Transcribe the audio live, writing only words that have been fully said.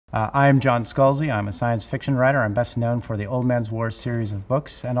I'm John Scalzi. I'm a science fiction writer. I'm best known for the Old Man's War series of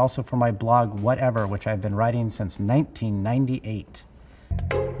books and also for my blog, Whatever, which I've been writing since 1998.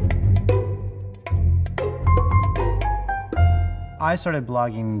 I started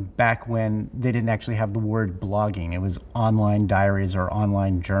blogging back when they didn't actually have the word blogging. It was online diaries or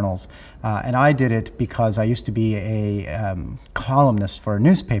online journals. And I did it because I used to be a columnist for a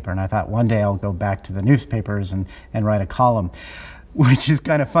newspaper, and I thought one day I'll go back to the newspapers and write a column, which is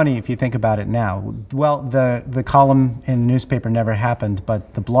kind of funny if you think about it now. Well, the column in the newspaper never happened,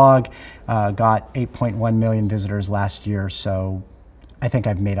 but the blog got 8.1 million visitors last year, so I think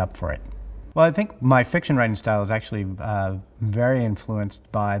I've made up for it. Well, I think my fiction writing style is actually very influenced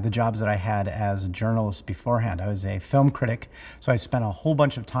by the jobs that I had as a journalist beforehand. I was a film critic, so I spent a whole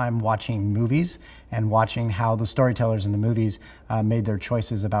bunch of time watching movies and watching how the storytellers in the movies made their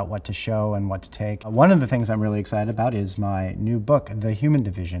choices about what to show and what to take. One of the things I'm really excited about is my new book, The Human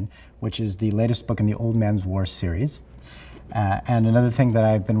Division, which is the latest book in the Old Man's War series. And another thing that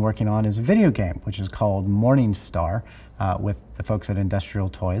I've been working on is a video game, which is called Morning Star, with the folks at Industrial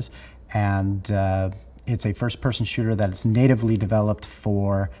Toys. And it's a first-person shooter that's natively developed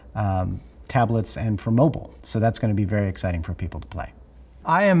for tablets and for mobile. So that's going to be very exciting for people to play.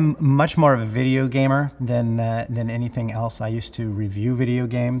 I am much more of a video gamer than anything else. I used to review video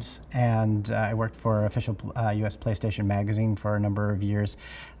games, and I worked for official US PlayStation magazine for a number of years.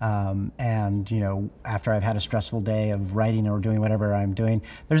 And you know, after I've had a stressful day of writing or doing whatever I'm doing,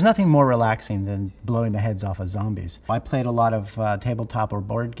 there's nothing more relaxing than blowing the heads off of zombies. I played a lot of tabletop or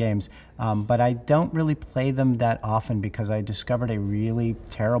board games, but I don't really play them that often because I discovered a really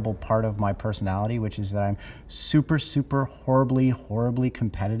terrible part of my personality, which is that I'm super, horribly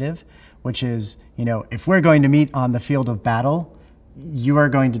competitive, which is, you know, if we're going to meet on the field of battle, you are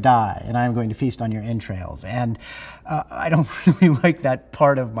going to die and I'm going to feast on your entrails. And I don't really like that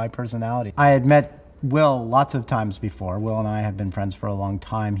part of my personality. I had met Will lots of times before. Will and I have been friends for a long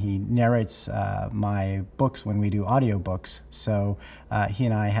time. He narrates my books when we do audiobooks, so he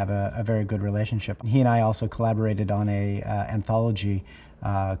and I have a very good relationship. He and I also collaborated on a anthology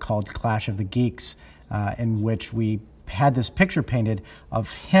called Clash of the Geeks, in which we had this picture painted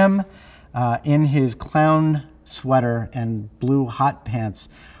of him in his clown sweater and blue hot pants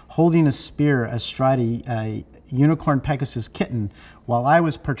holding a spear astride a unicorn Pegasus kitten, while I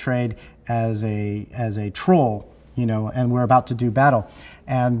was portrayed as a troll, you know, and we're about to do battle.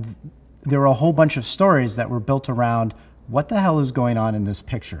 And there were a whole bunch of stories that were built around what the hell is going on in this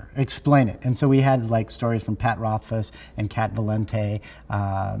picture? Explain it. And so we had like stories from Pat Rothfuss and Kat Valente,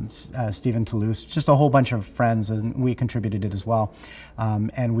 Stephen Toulouse, just a whole bunch of friends, and we contributed it as well.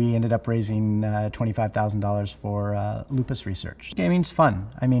 And we ended up raising $25,000 for lupus research. Gaming's fun.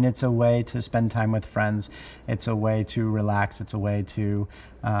 I mean, it's a way to spend time with friends. It's a way to relax. It's a way to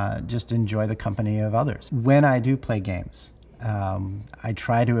just enjoy the company of others. When I do play games, I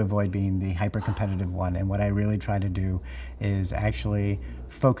try to avoid being the hyper-competitive one, and what I really try to do is actually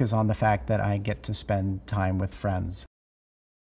focus on the fact that I get to spend time with friends.